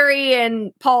 Mary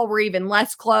and Paul were even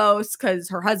less close because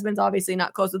her husband's obviously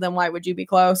not close with them. Why would you be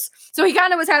close? So he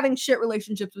kind of was having shit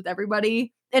relationships with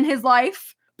everybody in his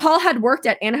life. Paul had worked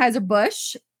at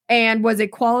Anheuser-Busch and was a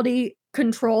quality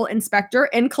control inspector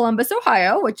in Columbus,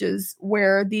 Ohio, which is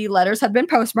where the letters had been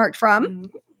postmarked from.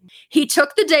 Mm-hmm. He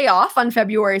took the day off on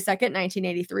February 2nd,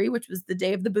 1983, which was the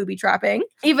day of the booby trapping,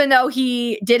 even though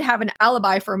he did have an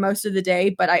alibi for most of the day,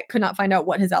 but I could not find out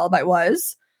what his alibi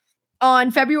was.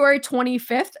 On February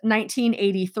 25th,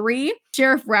 1983,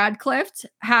 Sheriff Radcliffe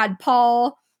had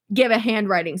Paul give a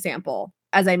handwriting sample,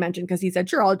 as I mentioned, because he said,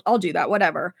 sure, I'll do that,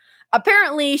 whatever.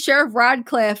 Apparently, Sheriff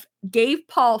Radcliffe gave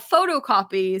Paul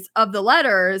photocopies of the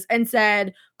letters and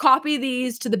said, copy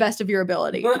these to the best of your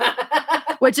ability,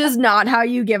 which is not how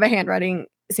you give a handwriting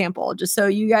sample, just so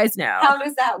you guys know. How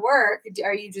does that work?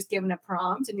 Are you just given a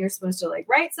prompt and you're supposed to like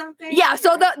write something? Yeah,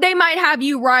 so they might have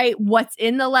you write what's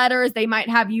in the letters. They might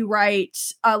have you write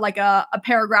like a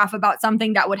paragraph about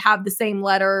something that would have the same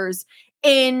letters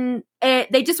in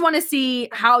it. They just want to see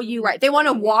how you write. They want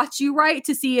to watch you write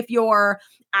to see if you're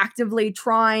actively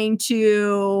trying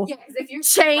to if you're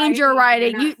change your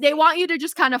writing. They want you to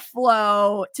just kind of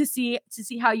flow to see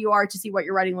how you are, to see what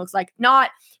your writing looks like. Not,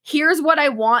 here's what I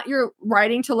want your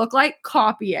writing to look like,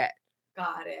 copy it.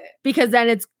 Got it. Because then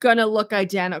it's gonna look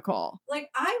identical. Like,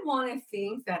 I want to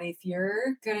think that if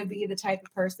you're gonna be the type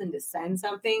of person to send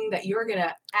something, that you're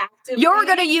gonna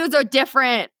use a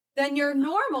different than your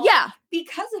normal. Yeah.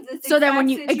 Because of this. So then when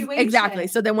you exactly.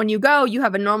 So then when you go, you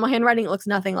have a normal handwriting, it looks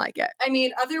nothing like it. I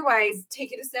mean, otherwise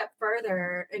take it a step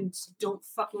further and don't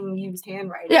fucking use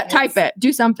handwriting. Yeah, type it.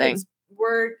 Do something.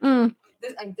 Word.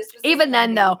 This was even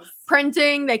then though,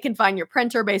 printing, they can find your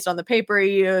printer based on the paper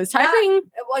you use. Typing,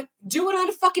 like, do it on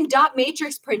a fucking dot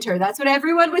matrix printer. That's what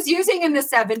everyone was using in the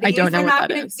 70s. I don't know what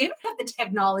that is. They don't have the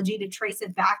technology to trace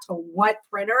it back to what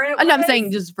printer it was. And I'm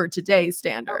saying just for today's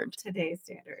standard. Today's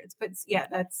standards. But yeah,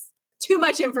 that's too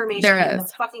much information in the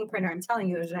fucking printer. I'm telling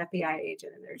you, there's an FBI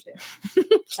agent in there too.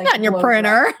 Like, not in your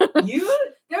printer.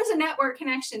 There's a network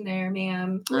connection there,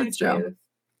 ma'am. That's true.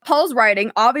 Paul's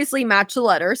writing obviously matched the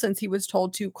letter since he was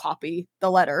told to copy the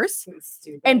letters.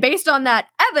 And based on that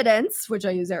evidence, which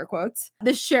I use air quotes,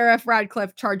 the Sheriff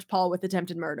Radcliffe charged Paul with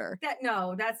attempted murder.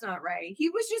 No, that's not right. He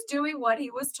was just doing what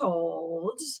he was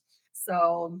told.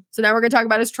 So now we're going to talk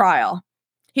about his trial.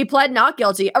 He pled not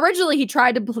guilty. Originally, he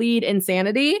tried to plead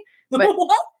insanity, but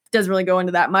doesn't really go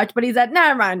into that much. But he said,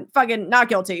 never mind, fucking not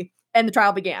guilty. And the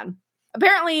trial began.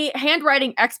 Apparently,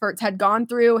 handwriting experts had gone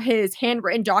through his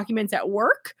handwritten documents at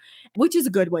work, which is a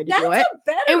good way to do it,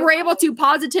 and were able to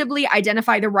positively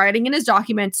identify the writing in his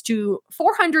documents to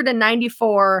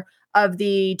 494 of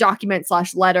the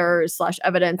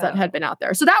documents/letters/evidence that had been out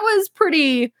there. So that's a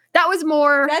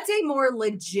more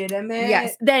legitimate.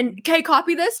 Yes. Then, okay,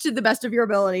 copy this to the best of your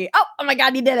ability. Oh my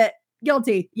God, he did it.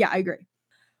 Guilty. Yeah, I agree.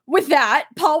 With that,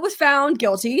 Paul was found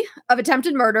guilty of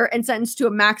attempted murder and sentenced to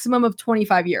a maximum of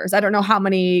 25 years. I don't know how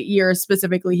many years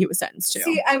specifically he was sentenced to.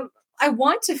 See, I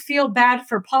want to feel bad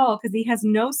for Paul because he has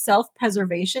no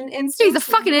self-preservation instinct. He's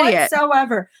a fucking idiot.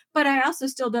 Whatsoever. But I also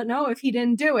still don't know if he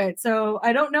didn't do it. So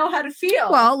I don't know how to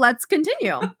feel. Well, let's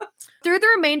continue. Through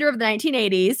the remainder of the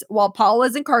 1980s, while Paul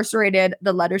was incarcerated,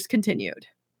 the letters continued.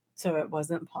 So it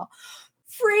wasn't Paul.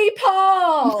 Free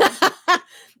Paul!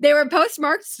 They were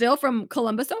postmarked still from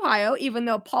Columbus, Ohio, even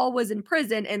though Paul was in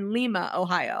prison in Lima,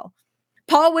 Ohio.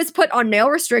 Paul was put on mail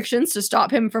restrictions to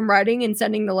stop him from writing and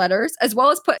sending the letters, as well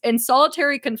as put in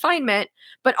solitary confinement.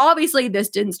 But obviously, this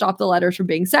didn't stop the letters from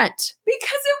being sent.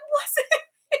 Because it wasn't.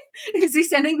 Is he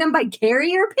sending them by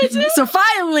carrier pigeon? So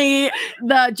finally,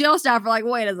 the jail staff are like,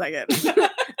 wait a second.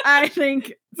 I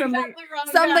think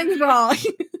something's wrong.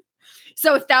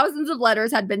 So thousands of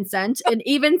letters had been sent, and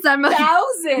even some of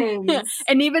thousands.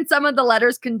 And even some of the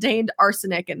letters contained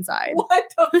arsenic inside.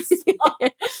 What the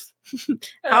fuck?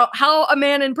 How a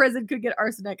man in prison could get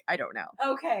arsenic, I don't know.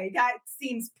 Okay, that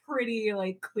seems pretty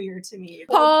clear to me.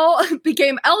 Paul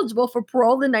became eligible for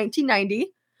parole in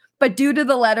 1990, but due to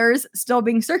the letters still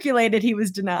being circulated, he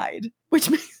was denied. Which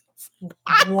makes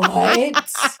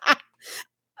what?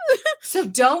 So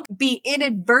don't be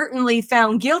inadvertently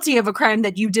found guilty of a crime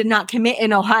that you did not commit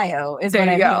in Ohio, is what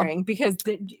I'm hearing, because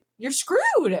you're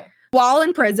screwed. While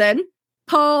in prison,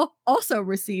 Paul also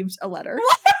received a letter.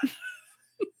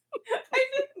 I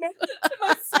didn't know that to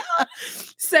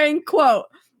myself. Saying, quote,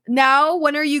 "Now,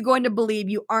 when are you going to believe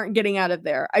you aren't getting out of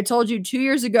there? I told you 2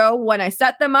 years ago, when I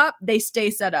set them up, they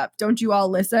stay set up. Don't you all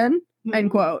listen?"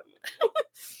 End quote.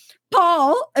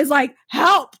 Paul is like,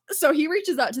 help. So he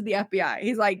reaches out to the FBI.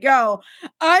 He's like, yo,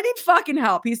 I need fucking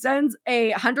help. He sends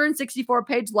a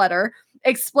 164-page letter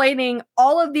explaining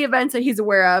all of the events that he's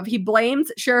aware of. He blames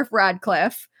Sheriff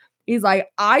Radcliffe. He's like,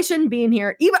 I shouldn't be in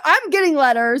here. Even I'm getting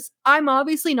letters. I'm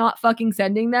obviously not fucking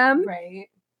sending them. Right.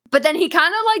 But then he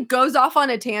kind of goes off on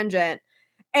a tangent.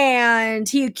 And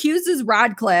he accuses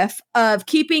Radcliffe of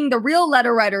keeping the real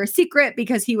letter writer a secret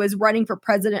because he was running for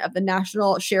president of the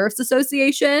National Sheriff's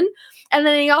Association. And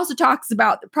then he also talks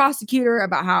about the prosecutor,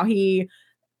 about how he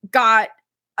got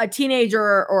a teenager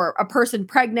or a person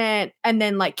pregnant and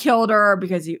then killed her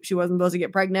because she wasn't supposed to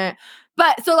get pregnant.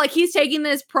 But so he's taking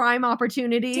this prime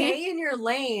opportunity. Stay in your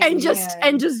lane. And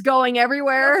just going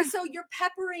everywhere. Okay, so you're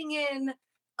peppering in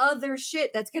other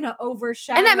shit that's gonna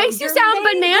overshadow, and that makes you sound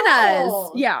bananas.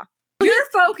 Goal. Yeah, your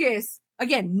focus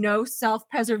again. No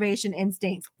self-preservation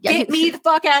instincts. Yeah, Get me the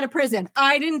fuck out of prison.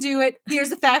 I didn't do it.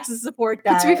 Here's the facts to support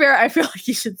that. To be fair, I feel like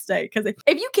you should stay because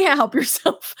if you can't help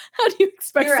yourself, how do you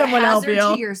expect You're someone else to?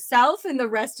 To yourself and the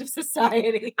rest of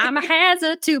society. I'm a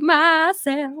hazard to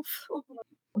myself.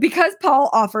 Because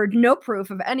Paul offered no proof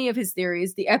of any of his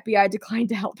theories, the FBI declined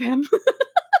to help him.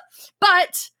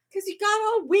 But because he got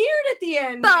all weird at the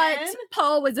end. But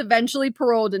Paul was eventually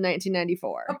paroled in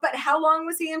 1994. But how long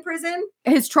was he in prison?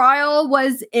 His trial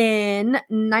was in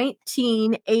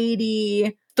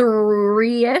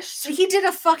 1983-ish. So he did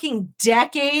a fucking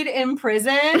decade in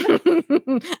prison?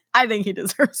 I think he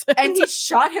deserves it. And he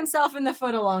shot himself in the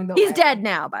foot along the way. He's dead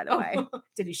now, by the way.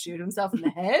 Did he shoot himself in the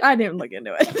head? I didn't look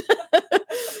into it.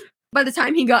 By the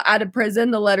time he got out of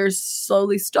prison, the letters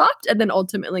slowly stopped and then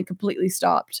ultimately completely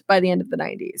stopped by the end of the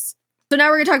 90s. So now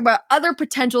we're going to talk about other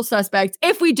potential suspects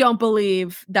if we don't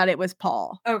believe that it was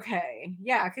Paul. Okay.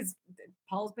 Yeah, because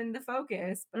Paul's been the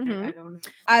focus. But I don't know.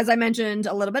 As I mentioned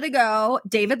a little bit ago,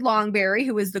 David Longberry,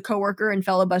 who was the coworker and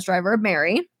fellow bus driver of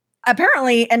Mary,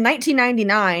 apparently in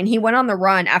 1999, he went on the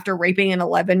run after raping an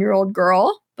 11-year-old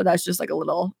girl. But that's just a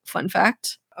little fun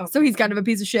fact. Okay. So he's kind of a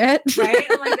piece of shit. Right?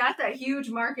 And that's a huge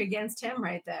mark against him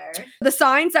right there. The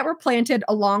signs that were planted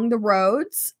along the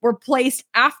roads were placed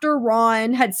after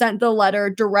Ron had sent the letter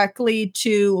directly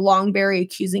to Longberry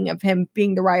accusing of him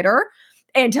being the writer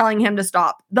and telling him to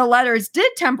stop. The letters did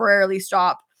temporarily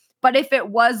stop, but if it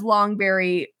was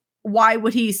Longberry, why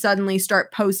would he suddenly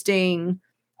start posting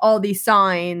all these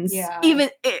signs? Yeah. Even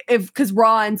if, because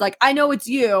Ron's I know it's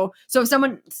you. So if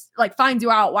someone finds you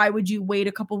out, why would you wait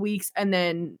a couple weeks and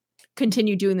then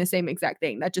continue doing the same exact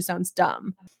thing? That just sounds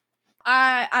dumb.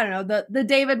 I don't know. The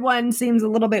David one seems a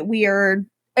little bit weird,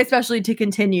 especially to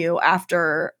continue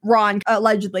after Ron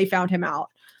allegedly found him out.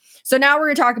 So now we're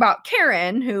going to talk about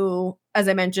Karen, who, as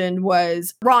I mentioned,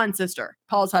 was Ron's sister,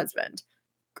 Paul's husband.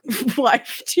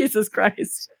 Wife, Jesus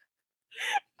Christ.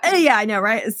 Yeah, I know,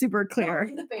 right? It's super clear.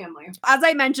 The family. As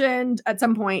I mentioned at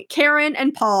some point, Karen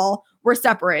and Paul were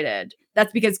separated.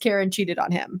 That's because Karen cheated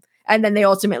on him. And then they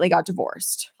ultimately got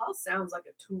divorced. Paul sounds like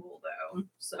a tool, though.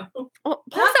 So Paul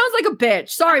sounds like a bitch.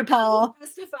 Sorry, Paul.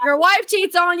 Your wife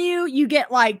cheats on you. You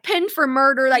get pinned for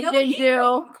murder that you didn't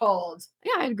do. Cold.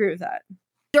 Yeah, I agree with that.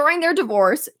 During their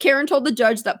divorce, Karen told the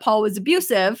judge that Paul was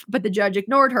abusive, but the judge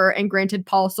ignored her and granted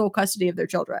Paul sole custody of their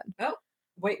children. Oh,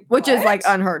 wait, which is like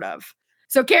what? unheard of.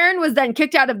 So Karen was then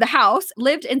kicked out of the house,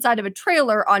 lived inside of a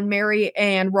trailer on Mary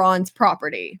and Ron's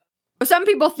property. Some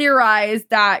people theorize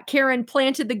that Karen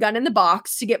planted the gun in the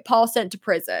box to get Paul sent to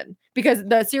prison because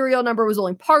the serial number was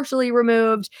only partially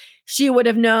removed. She would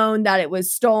have known that it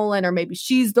was stolen, or maybe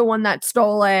she's the one that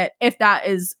stole it, if that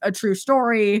is a true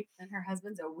story. And her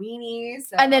husband's a weenie.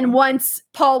 So. And then once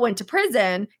Paul went to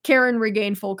prison, Karen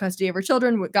regained full custody of her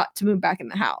children, got to move back in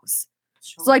the house.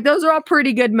 Sure. So like those are all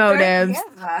pretty good motives.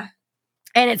 Yeah.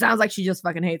 And it sounds like she just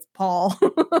fucking hates Paul.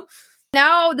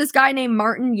 Now this guy named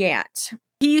Martin Yant.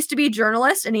 He used to be a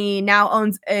journalist and he now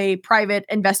owns a private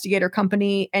investigator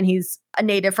company and he's a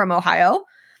native from Ohio.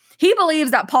 He believes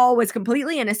that Paul was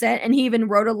completely innocent and he even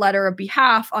wrote a letter of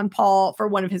behalf on Paul for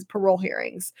one of his parole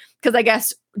hearings. Because I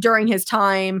guess during his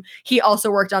time, he also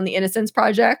worked on the Innocence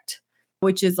Project,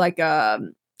 which is like a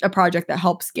project that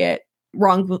helps get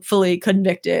wrongfully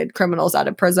convicted criminals out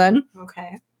of prison.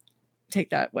 Okay.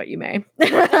 Take that what you may.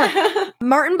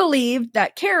 Martin believed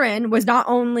that Karen was not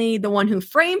only the one who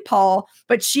framed Paul,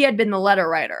 but she had been the letter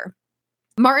writer.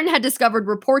 Martin had discovered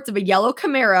reports of a yellow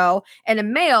Camaro and a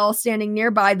male standing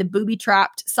nearby the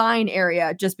booby-trapped sign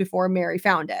area just before Mary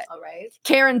found it. All right.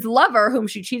 Karen's lover, whom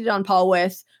she cheated on Paul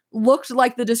with, looked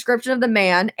like the description of the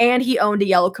man, and he owned a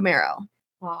yellow Camaro.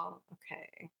 Well,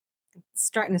 okay. It's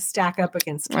starting to stack up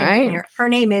against Karen. Right? Her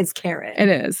name is Karen. It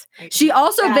is. She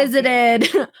also visited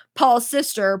Paul's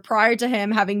sister prior to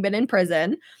him having been in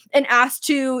prison and asked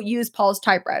to use Paul's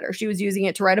typewriter. She was using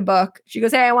it to write a book. She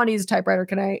goes, "Hey, I want to use a typewriter.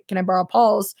 Can I borrow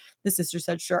Paul's?" The sister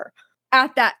said, "Sure."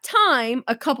 At that time,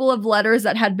 a couple of letters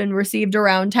that had been received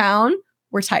around town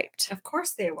were typed. Of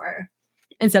course they were.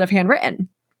 Instead of handwritten.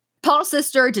 Paul's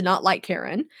sister did not like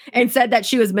Karen and said that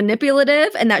she was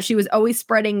manipulative and that she was always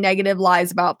spreading negative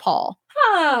lies about Paul.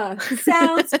 Huh,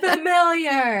 sounds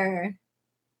familiar.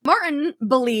 Martin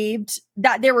believed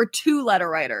that there were two letter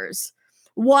writers.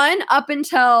 One up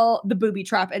until the booby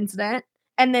trap incident,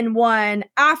 and then one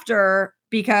after,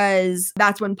 because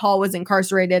that's when Paul was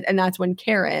incarcerated and that's when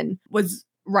Karen was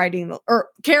writing, or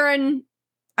Karen,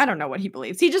 I don't know what he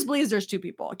believes. He just believes there's two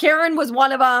people. Karen was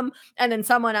one of them, and then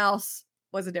someone else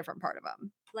was a different part of them.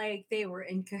 Like they were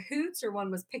in cahoots, or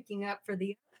one was picking up for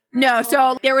the... No,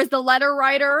 so there was the letter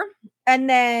writer, and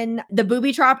then the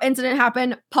booby trap incident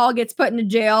happened. Paul gets put into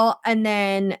jail, and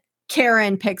then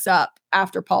Karen picks up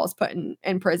after Paul's put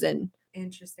in prison.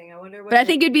 Interesting. I wonder what... But I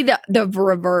think it'd be the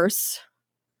reverse.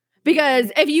 Because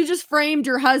if you just framed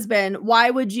your husband, why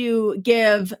would you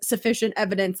give sufficient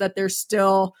evidence that there's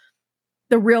still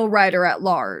the real writer at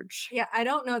large? Yeah, I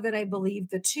don't know that I believe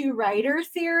the two writer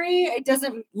theory. It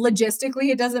doesn't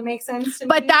make sense to me.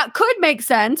 But that could make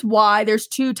sense why there's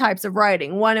two types of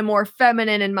writing. One, a more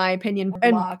feminine, in my opinion,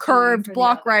 and curved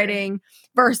block writing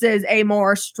versus a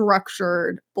more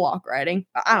structured block writing.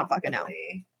 I don't fucking know.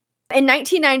 In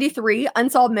 1993,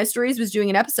 Unsolved Mysteries was doing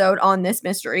an episode on this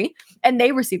mystery, and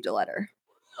they received a letter.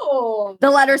 Oh.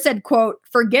 The letter said, quote,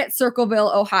 "Forget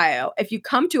Circleville, Ohio. If you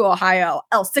come to Ohio,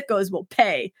 El Sickos will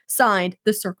pay. Signed,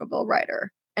 the Circleville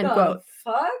writer." End quote.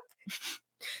 Fuck?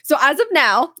 So as of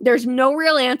now, there's no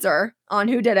real answer on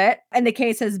who did it, and the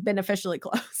case has been officially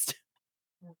closed.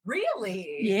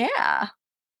 Really? Yeah.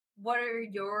 What are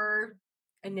your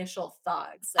initial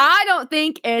thoughts? I don't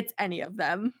think it's any of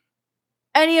them.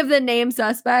 Any of the named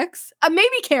suspects.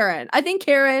 Maybe Karen. I think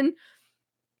Karen...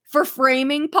 For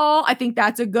framing Paul, I think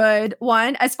that's a good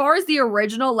one. As far as the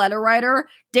original letter writer,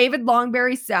 David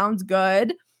Longberry sounds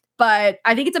good, but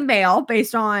I think it's a male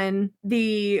based on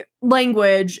the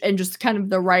language and just kind of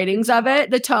the writings of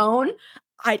it, the tone.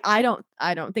 I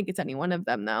don't think it's any one of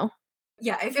them though.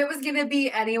 Yeah, if it was going to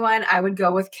be anyone, I would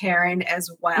go with Karen as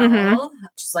well. Mm-hmm.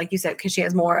 Just like you said, because she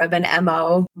has more of an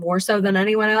MO, more so than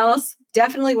anyone else.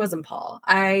 Definitely wasn't Paul.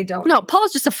 No,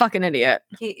 Paul's just a fucking idiot.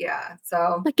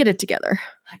 So. Like, get it together.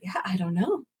 Yeah, I don't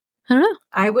know.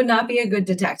 I I would not be a good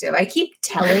detective. I keep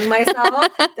telling myself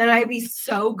that I'd be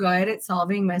so good at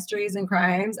solving mysteries and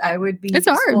crimes. I would be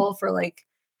useful for like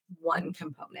one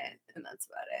component, and that's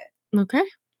about it. Okay.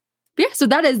 Yeah, so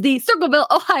that is the Circleville,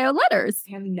 Ohio letters.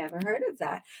 I have never heard of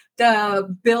that.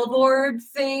 The billboard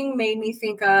thing made me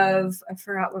think of, I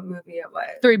forgot what movie it was.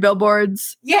 3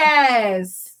 Billboards.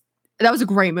 Yes. That was a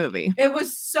great movie. It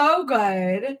was so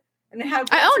good. And it had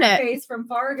I own it. Face from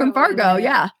Fargo. From Fargo,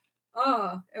 yeah.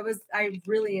 Oh, I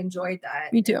really enjoyed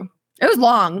that. Me too. It was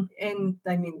long. And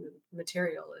I mean, the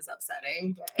material is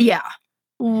upsetting. But yeah.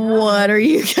 What are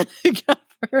you going to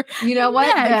cover? You know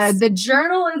what? The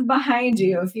journal is behind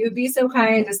you. If you would be so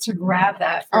kind as to grab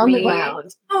that for on me. the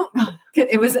ground. Oh,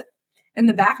 it was in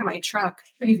the back of my truck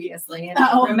previously, and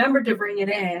I remembered to bring it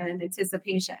in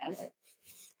anticipation.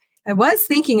 I was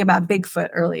thinking about Bigfoot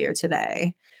earlier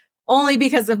today, only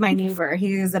because of my neighbor.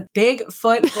 He is a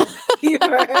Bigfoot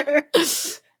believer.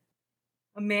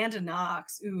 Amanda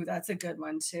Knox. Ooh, that's a good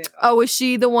one too. Oh, was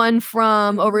she the one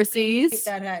from overseas?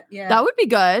 Yeah. That would be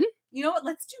good. You know what?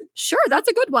 Let's do. Sure, that's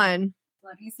a good one.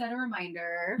 Let me set a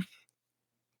reminder.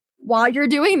 While you're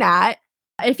doing that,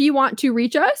 if you want to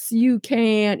reach us, you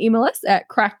can email us at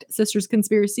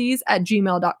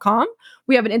crackedsistersconspiracies@gmail.com.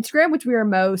 We have an Instagram, which we are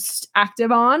most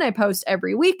active on. I post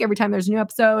every week, every time there's a new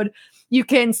episode. You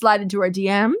can slide into our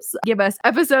DMs, give us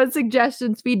episode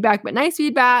suggestions, feedback, but nice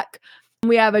feedback.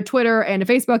 We have a Twitter and a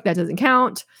Facebook that doesn't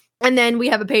count. And then we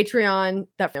have a Patreon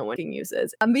that no one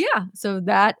uses. But yeah, so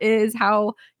that is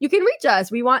how you can reach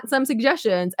us. We want some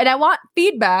suggestions and I want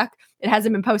feedback. It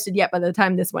hasn't been posted yet. By the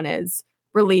time this one is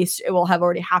released, it will have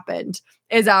already happened.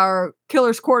 Is our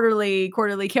Killers Quarterly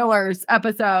Killers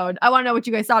episode. I want to know what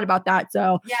you guys thought about that.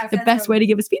 So the best way to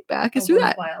give us feedback is through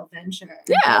that. Wild venture.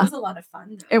 Yeah. It was a lot of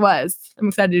fun. Though. It was. I'm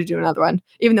excited to do another one,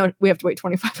 even though we have to wait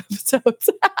 25 episodes.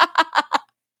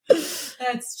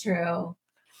 That's true.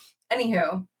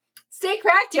 Anywho, stay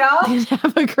cracked, y'all.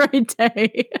 Have a great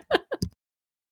day.